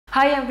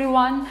Hi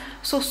everyone.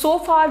 So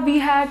far we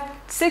had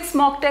 6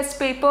 mock test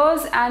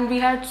papers and we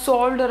had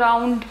solved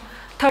around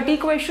 30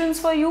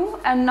 questions for you,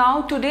 and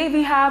now today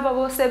we have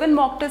our 7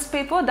 mock test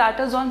paper that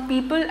is on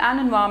people and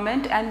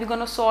environment, and we're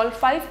going to solve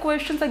 5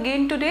 questions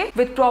again today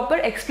with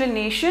proper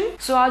explanation.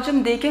 So आज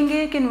हम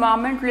देखेंगे कि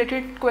environment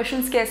related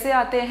questions कैसे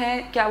आते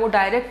हैं, क्या वो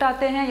direct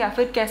आते हैं या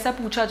फिर कैसा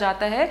पूछा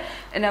जाता है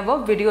in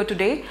our video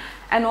today.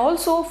 And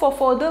also for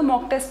further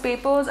mock test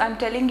papers I'm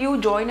telling you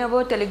join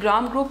our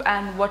telegram group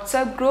and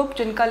WhatsApp group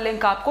जिनका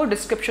link आपको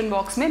description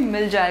box में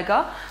मिल जाएगा.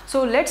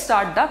 So let's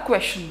start the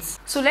questions.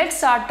 So let's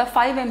start the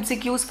 5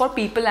 MCQs for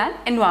people and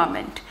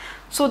environment.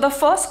 So the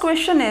first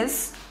question is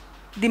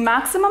the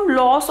maximum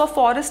loss of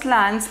forest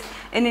lands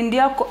in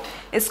India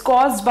is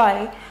caused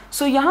by.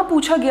 So यहाँ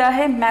पूछा गया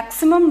है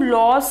maximum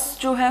loss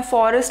जो है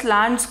forest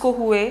lands को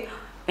हुए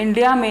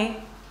India में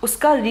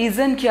उसका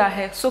रीज़न क्या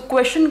है. So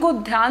question को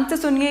ध्यान से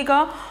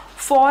सुनिएगा.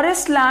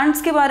 फॉरेस्ट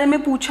लैंड्स के बारे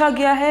में पूछा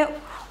गया है,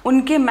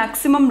 उनके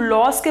मैक्सिमम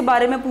लॉस के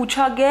बारे में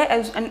पूछा गया है,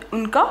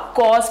 उनका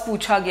कॉज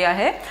पूछा गया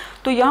है.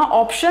 तो यहाँ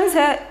ऑप्शंस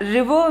है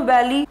रिवर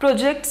वैली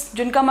प्रोजेक्ट्स,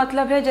 जिनका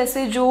मतलब है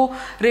जैसे जो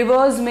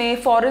रिवर्स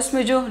में फॉरेस्ट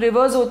में जो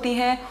रिवर्स होती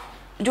हैं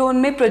जो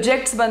उनमें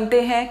प्रोजेक्ट्स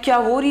बनते हैं, क्या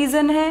वो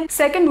रीज़न है.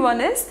 Second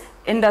one is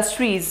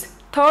industries,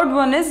 third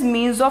one is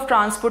means of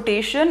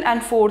transportation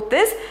and fourth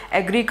is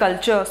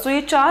agriculture. सो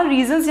ये 4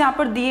 रीजंस यहाँ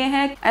पर दिए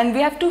हैं and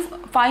we have to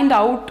find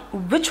out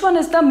which one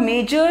is the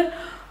major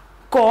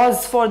cause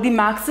for the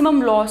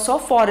maximum loss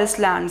of forest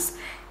lands.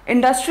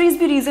 Industries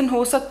भी reason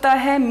हो सकता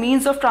है,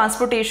 means of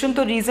transportation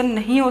तो रीज़न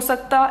नहीं हो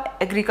सकता,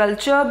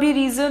 एग्रीकल्चर भी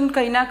रीज़न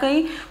कहीं ना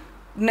कहीं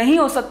नहीं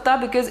हो सकता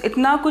बिकॉज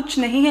इतना कुछ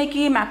नहीं है कि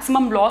ये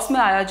मैक्सिमम लॉस में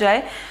आया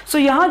जाए. सो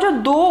यहाँ जो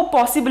 2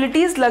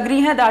 पॉसिबिलिटीज़ लग रही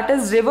हैं that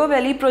is river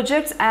valley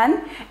projects and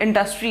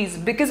industries,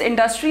 because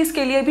industries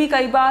के लिए भी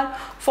कई बार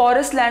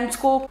फॉरेस्ट लैंड्स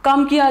को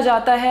कम किया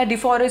जाता है,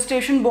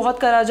 डिफॉरेस्टेशन बहुत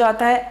करा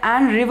जाता है,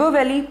 एंड रिवर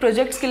वैली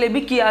प्रोजेक्ट्स के लिए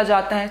भी किया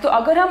जाता है. तो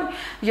अगर हम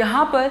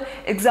यहाँ पर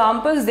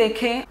एग्जाम्पल्स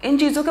देखें इन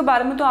चीज़ों के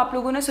बारे में तो आप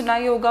लोगों ने सुना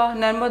ही होगा,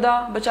 नर्मदा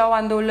बचाओ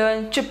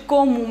आंदोलन,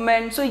 चिपको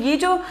मूवमेंट. सो ये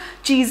जो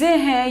चीज़ें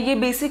हैं ये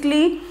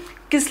बेसिकली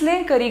किस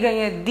लिए करी गई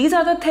हैं. These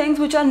are the things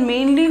which are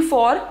mainly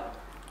for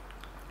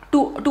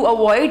to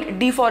avoid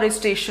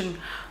deforestation,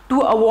 to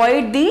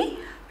avoid the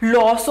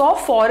loss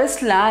of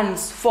forest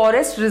lands,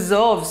 forest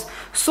reserves.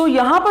 सो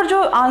यहाँ पर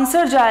जो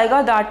आंसर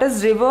जाएगा that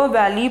is river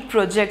valley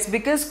projects,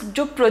 because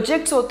जो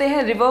प्रोजेक्ट्स होते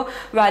हैं रिवर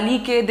वैली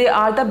के they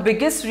are the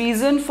biggest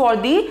reason for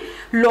the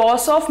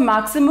loss of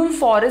maximum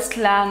forest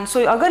land.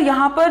 सो अगर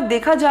यहाँ पर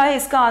देखा जाए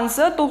इसका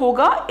आंसर तो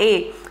होगा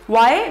ए.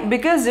 Why?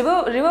 Because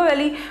river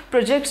valley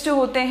projects जो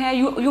होते हैं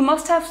you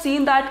must have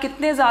seen that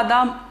कितने ज़्यादा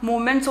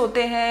movements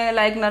होते हैं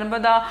like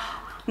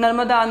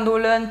नर्मदा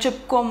आंदोलन,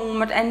 चिपको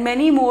movement and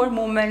many more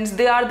movements.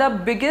 They are the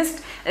biggest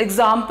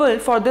example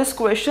for this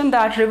question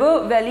that river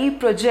valley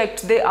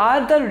projects, they are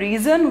the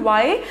reason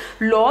why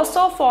loss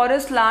of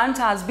forest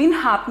lands has been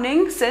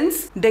happening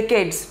since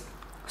decades.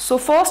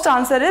 So first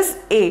answer is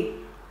A.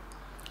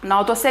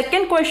 Now the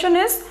second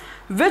question is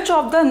which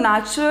of the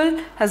natural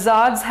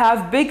hazards have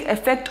big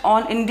effect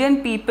on Indian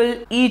people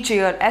each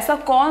year. ऐसा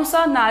कौन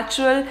सा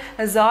natural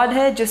hazard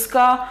है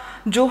जिसका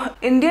जो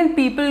Indian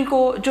people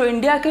को, जो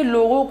India के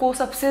लोगों को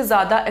सबसे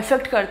ज़्यादा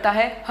इफेक्ट करता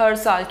है हर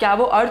साल. क्या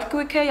वो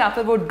अर्थक्वेक है या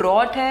फिर वो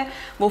ड्रॉट है,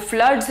 वो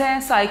फ्लड्स हैं,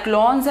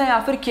 साइक्लोन्स हैं या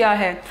फिर क्या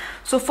है.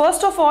 So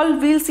first of all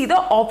we'll see the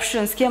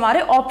options कि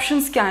हमारे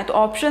ऑप्शंस क्या हैं. तो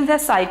ऑप्शंस है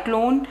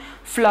cyclone,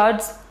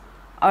 floods,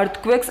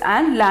 earthquakes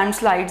and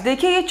landslides.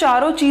 देखिए ये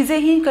चारों चीज़ें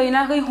ही कहीं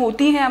ना कहीं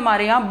होती हैं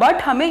हमारे यहाँ,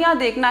 बट हमें यहाँ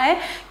देखना है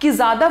कि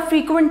ज़्यादा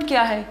फ्रीक्वेंट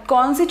क्या है,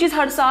 कौन सी चीज़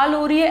हर साल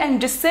हो रही है एंड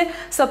जिससे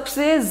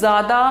सबसे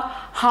ज़्यादा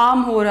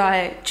हार्म हो रहा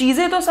है.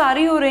 चीज़ें तो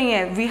सारी हो रही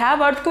हैं. We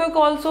have earthquake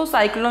also,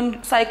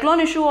 cyclone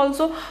issue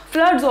also,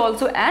 floods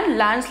also and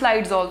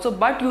landslides also,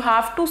 but you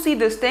have to see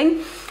this thing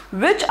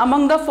which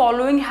among the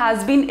following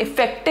has been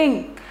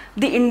affecting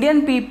the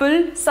Indian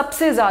people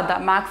सबसे ज़्यादा.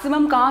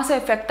 मैक्सिमम कहाँ से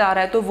इफेक्ट आ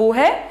रहा है तो वो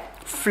है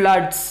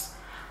floods.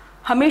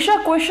 हमेशा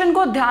क्वेश्चन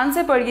को ध्यान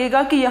से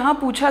पढ़िएगा कि यहाँ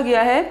पूछा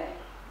गया है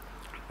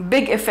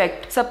बिग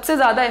इफेक्ट, सबसे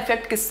ज़्यादा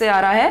इफेक्ट किससे आ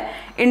रहा है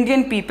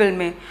इंडियन पीपल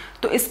में,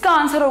 तो इसका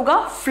आंसर होगा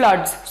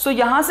फ्लड्स. सो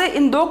यहाँ से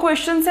इन 2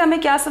 क्वेश्चन से हमें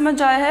क्या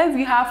समझ आया है,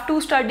 we have to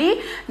study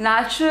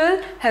natural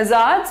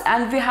hazards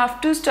and we have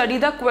to study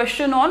the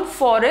question on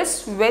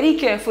forest very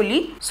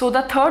carefully. So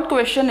the third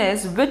question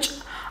is which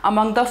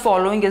among the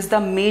following is the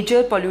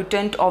major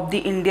pollutant of the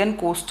Indian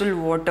coastal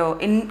water.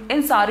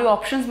 इन सारे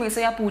options में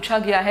से यहाँ पूछा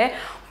गया है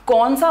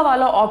कौन सा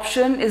वाला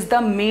option is the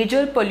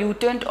major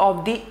pollutant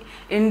of the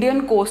Indian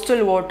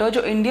coastal water.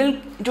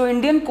 जो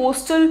इंडियन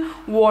कोस्टल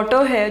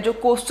वाटर है, जो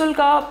कोस्टल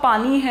का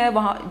पानी है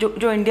वहाँ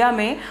जो इंडिया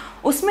में,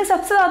 उसमें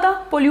सबसे ज़्यादा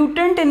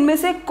पोल्यूटेंट इनमें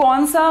से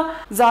कौन सा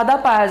ज़्यादा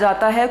पाया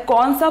जाता है,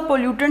 कौन सा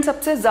पोल्यूटेंट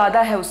सबसे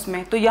ज़्यादा है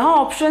उसमें. तो यहाँ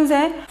ऑप्शंस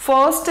हैं,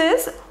 first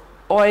is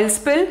oil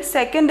spill,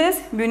 second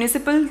is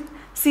municipal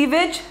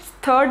sewage,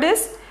 third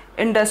is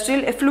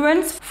industrial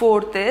effluents,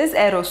 fourth is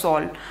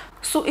aerosol.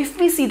 So if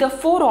we see the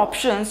 4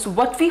 options,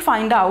 what we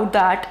find out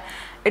that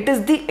it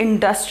is the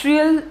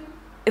industrial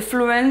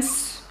effluents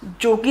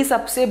जो कि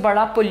सबसे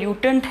बड़ा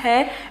pollutant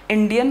है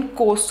Indian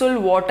coastal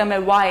water में।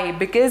 Y?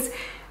 Because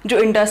जो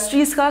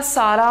industries का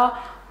सारा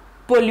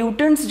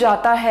pollutants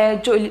जाता है,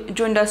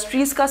 जो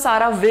इंडस्ट्रीज़ का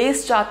सारा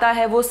वेस्ट जाता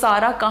है, वो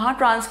सारा कहाँ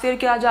ट्रांसफर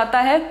किया जाता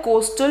है?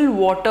 कोस्टल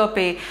वाटर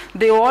पे।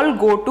 They all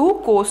go to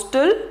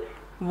coastal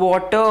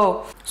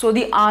water. So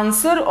the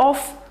answer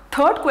of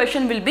third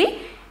question will be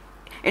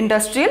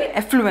industrial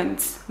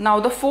effluents. Now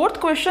the fourth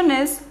question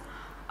is,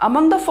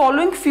 among the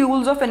following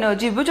fuels of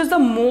energy which is the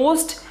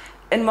most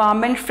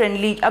environment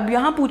friendly? अब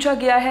यहाँ पूछा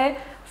गया है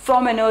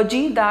from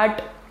energy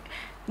that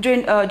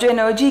जो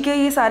energy के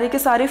ये सारे के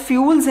सारे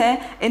फ्यूल्स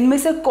हैं, इनमें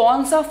से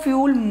कौन सा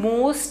फ्यूल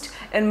मोस्ट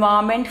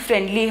एनवायरमेंट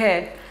फ्रेंडली है?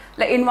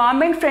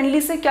 एनवायरमेंट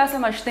फ्रेंडली से क्या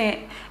समझते हैं?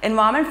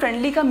 एनवायरमेंट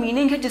फ्रेंडली का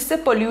मीनिंग है जिससे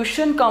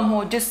पोल्यूशन कम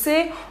हो,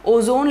 जिससे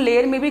ओजोन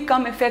लेयर में भी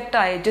कम इफेक्ट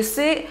आए,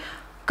 जिससे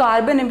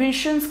कार्बन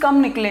एमिशंस कम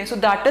निकलें. So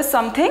that is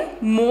something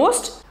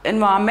most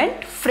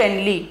environment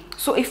friendly.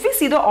 So if we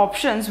see the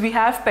options, we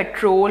have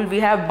petrol, we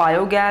have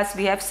biogas,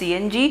 we have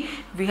CNG,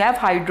 we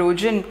have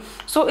hydrogen.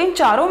 So इन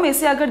चारों में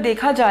से अगर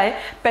देखा जाए,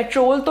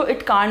 पेट्रोल तो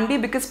it can't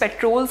be because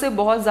petrol से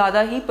बहुत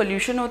ज़्यादा ही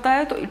पोल्यूशन होता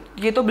है, तो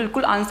ये तो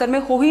बिल्कुल आंसर में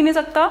हो ही नहीं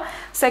सकता.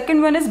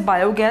 Second one is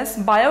biogas.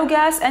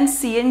 Biogas and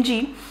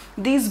CNG,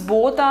 these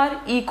both are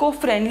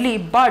eco-friendly,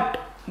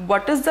 but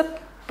what is the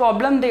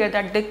problem there?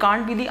 That they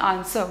can't be the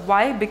answer.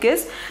 Why?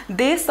 Because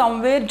they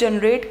somewhere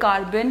generate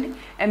carbon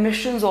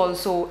emissions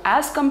also.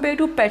 As compared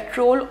to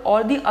petrol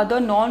or the other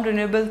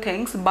non-renewable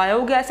things,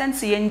 biogas and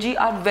CNG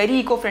are very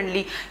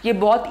eco-friendly. ये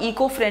बहुत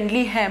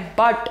eco-friendly हैं,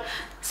 but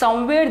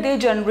somewhere they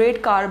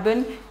generate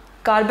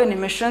carbon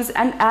emissions.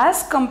 And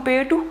as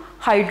compared to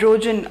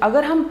hydrogen,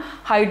 अगर हम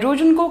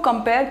hydrogen को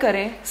compare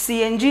करें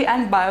CNG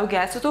and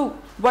biogas, तो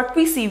what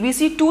we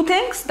see two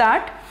things,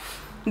 that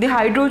the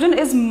hydrogen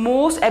is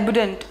most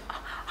abundant.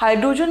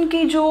 Hydrogen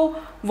की जो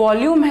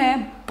वॉल्यूम है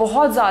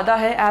बहुत ज़्यादा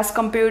है as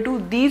compare to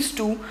these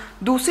two.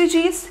 दूसरी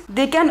चीज़,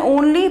 they can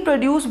only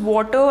produce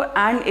water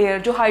and air.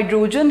 जो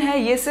हाइड्रोजन है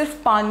ये सिर्फ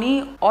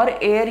पानी और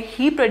एयर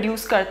ही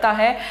प्रोड्यूस करता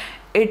है.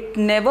 It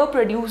never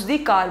produce the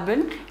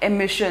carbon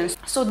emissions.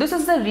 So this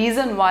is the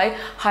reason why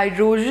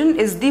hydrogen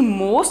is the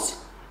most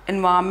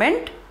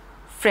environment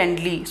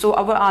friendly. So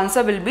our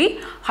answer will be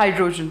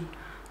hydrogen.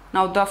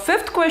 Now the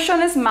fifth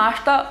question is match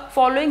the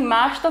following.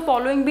 Match the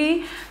following भी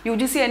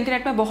UGC NTA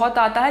NET में बहुत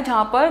आता है,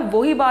 जहाँ पर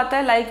वही बात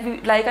है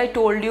like I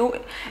told you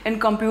in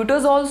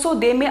computers also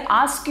they may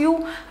ask you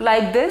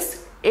like this.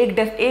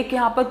 एक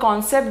यहाँ पर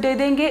कॉन्सेप्ट दे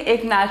देंगे,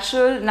 एक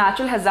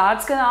नेचुरल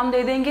हैजार्ड्स के नाम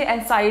दे देंगे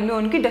एंड साइड में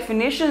उनकी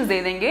डेफिनेशंस दे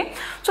देंगे.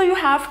 So you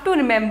have to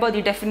remember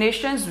the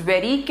definitions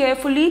very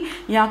carefully.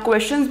 यहाँ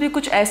क्वेश्चंस भी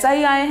कुछ ऐसा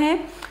ही आए हैं.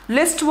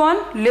 List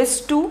 1,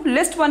 list 2.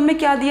 लिस्ट 1 में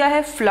क्या दिया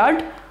है?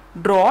 Flood,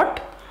 drought,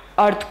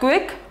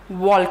 earthquake,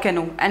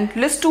 volcano. And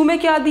list 2 में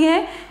क्या दिए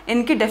हैं?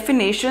 इनकी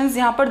डेफिनेशंस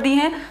यहाँ पर दी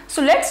हैं.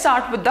 So let's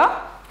start with the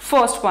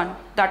first one,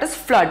 that is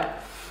flood.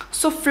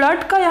 So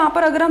flood का यहाँ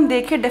पर अगर हम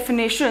देखें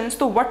डेफिनेशंस,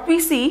 तो what we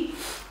C,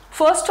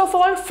 first of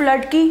all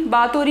flood की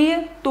बात हो रही है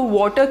तो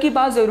वाटर की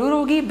बात ज़रूर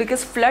होगी,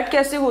 बिकॉज फ्लड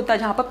कैसे होता है?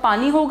 जहाँ पर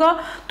पानी होगा,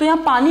 तो यहाँ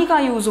पानी का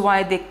यूज़ हुआ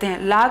है. देखते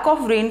हैं, lack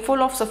of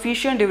rainfall of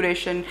sufficient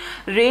duration,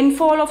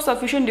 rainfall of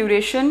sufficient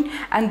duration.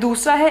 And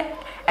दूसरा है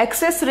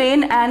access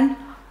rain and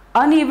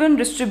uneven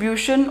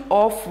distribution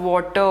of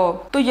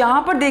water. तो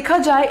यहाँ पर देखा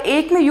जाए,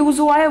 एक में यूज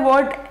हुआ है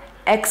वर्ड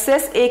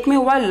एक्सेस, एक में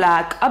हुआ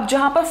लैक. अब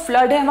जहाँ पर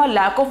फ्लड है वहाँ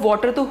लैक ऑफ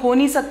वाटर तो हो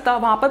नहीं सकता,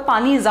 वहाँ पर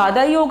पानी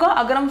ज़्यादा ही होगा.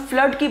 अगर हम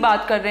फ्लड की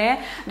बात कर रहे हैं,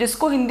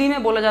 जिसको हिंदी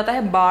में बोला जाता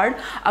है बाढ़,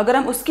 अगर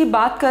हम उसकी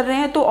बात कर रहे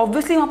हैं तो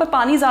ऑब्वियसली वहाँ पर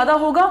पानी ज़्यादा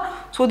होगा.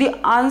 So the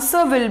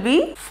answer will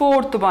be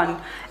fourth one,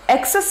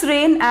 access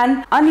rain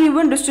and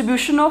uneven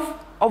distribution of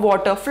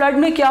water. Flood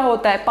में क्या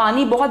होता है?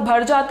 पानी बहुत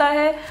भर जाता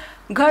है,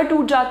 घर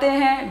टूट जाते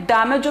हैं,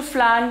 damage of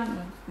land,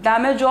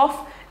 damage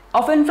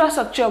of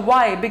infrastructure.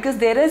 Y? Because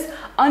there is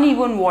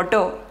uneven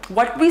water.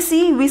 What we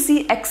see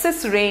excess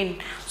rain.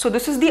 So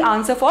this is the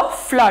answer for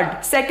flood.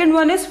 Second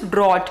one is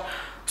drought.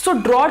 So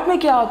drought में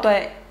क्या होता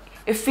है?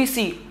 If we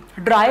see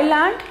dry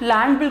land,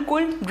 land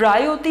बिल्कुल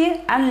dry होती है.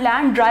 And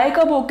land dry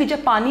कब होगी?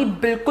 जब पानी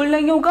बिल्कुल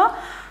नहीं होगा.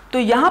 तो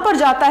यहाँ पर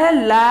जाता है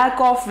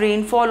lack of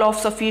rainfall of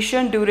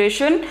sufficient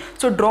duration.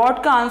 So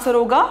drought का आंसर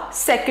होगा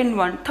second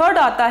one. Third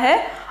आता है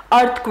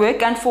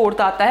earthquake and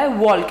fourth आता है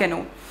volcano.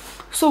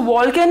 So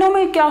volcano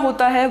में क्या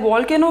होता है?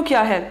 volcano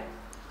क्या है?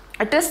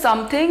 इट इज़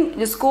समथिंग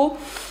जिसको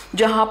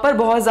जहाँ पर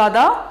बहुत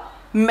ज़्यादा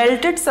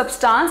मेल्टेड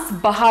सब्सटेंस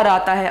बाहर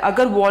आता है.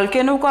 अगर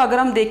वॉल्केनो का अगर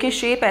हम देखें,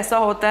 शेप ऐसा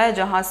होता है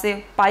जहाँ से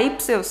पाइप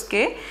से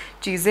उसके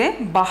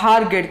चीज़ें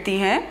बाहर गिरती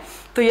हैं.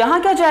 तो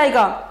यहाँ क्या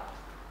जाएगा?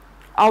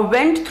 अ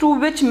went through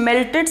which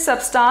melted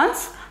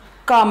substance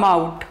come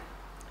out,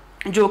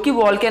 जो कि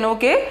वॉल्केनो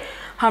के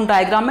हम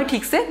डायग्राम में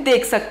ठीक से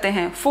देख सकते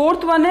हैं.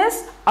 Fourth one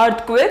is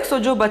earthquake. सो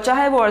जो बचा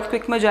है वो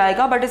अर्थक्वेक में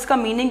जाएगा, बट इसका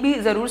मीनिंग भी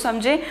जरूर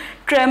समझे.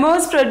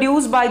 Tremors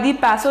produce by the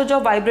passage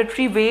of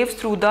vibratory waves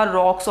through the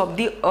rocks of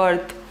the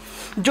earth.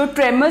 जो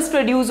ट्रेमर्स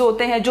प्रोड्यूस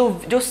होते हैं,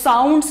 जो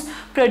साउंड्स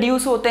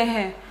प्रोड्यूस होते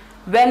हैं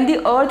when the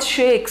earth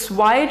shakes.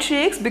 Why it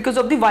shakes? Because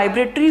of the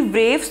vibratory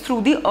waves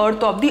through the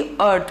earth of the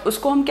earth.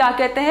 उसको हम क्या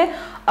कहते हैं?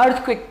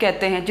 अर्थक्वेक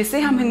कहते हैं, जिसे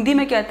हम हिंदी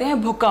में कहते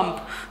हैं भूकंप.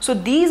 So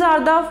these are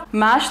the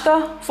match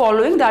the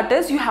following, that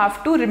is you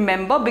have to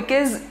remember,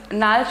 because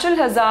natural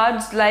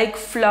hazards like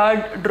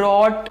flood,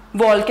 drought,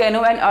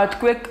 volcano and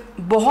earthquake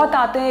बहुत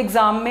आते हैं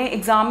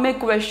एग्जाम में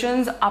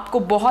क्वेश्चंस आपको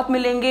बहुत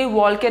मिलेंगे.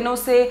 वॉल्केनो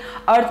से,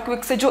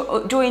 अर्थक्वेक से,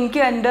 जो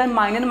इनके अंडर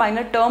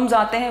माइनर टर्म्स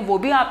आते हैं वो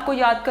भी आपको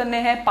याद करने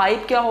हैं.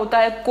 पाइप क्या होता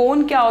है,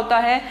 कोन क्या होता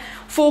है,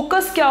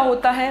 फोकस क्या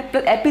होता है,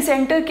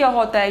 एपिसेंटर क्या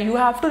होता है. You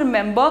have to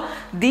remember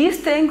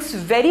these things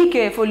very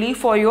carefully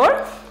for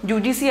your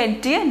UGC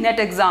NTA net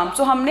exam.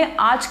 सो हमने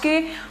आज के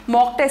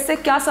मॉक टेस्ट से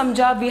क्या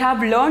समझा? We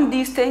have learn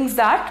these things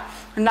that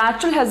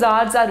natural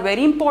hazards are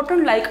very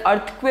important like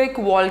earthquake,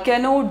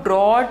 volcano,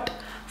 drought,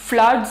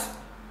 floods,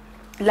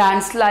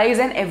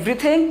 landslides and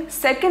everything.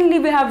 Secondly,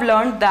 we have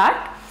learned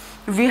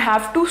that we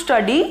have to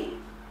study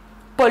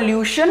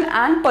pollution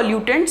and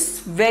pollutants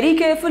very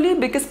carefully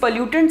because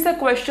pollutants से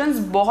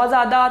questions बहुत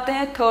ज़्यादा आते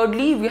हैं.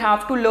 Thirdly, we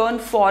have to learn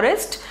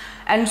forest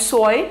and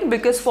soil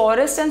because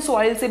forest and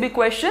soil से भी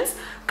questions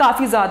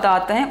काफ़ी ज़्यादा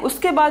आते हैं.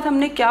 उसके बाद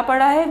हमने क्या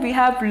पढ़ा है? We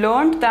have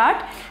learned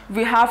that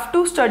we have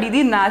to study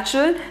the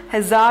natural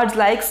hazards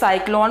like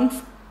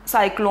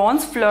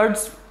cyclones,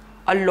 floods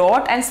a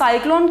lot and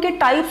cyclone के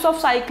types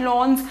of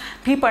cyclones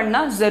भी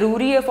पढ़ना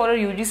ज़रूरी है for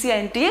UGC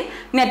NTA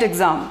net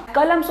exam.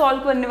 कल हम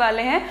सॉल्व करने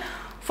वाले हैं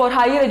फॉर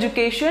हायर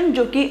एजुकेशन,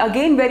 जो कि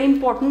again very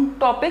important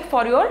topic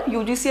for your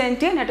UGC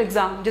NTA net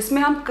exam,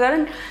 जिसमें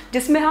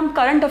हम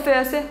करंट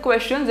अफेयर से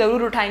क्वेश्चन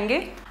जरूर उठाएंगे.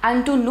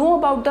 And to know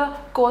about the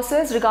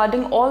courses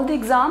regarding all the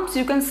exams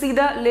you can see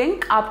the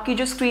link, आपकी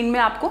जो screen में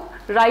आपको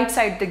राइट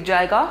साइड दिख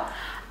जाएगा.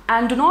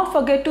 And do not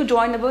forget to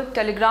join our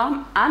Telegram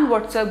and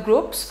WhatsApp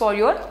groups for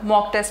your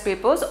mock test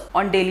papers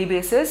on daily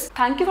basis.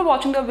 Thank you for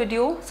watching the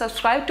video.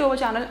 Subscribe to our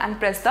channel and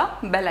press the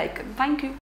bell icon. Thank you.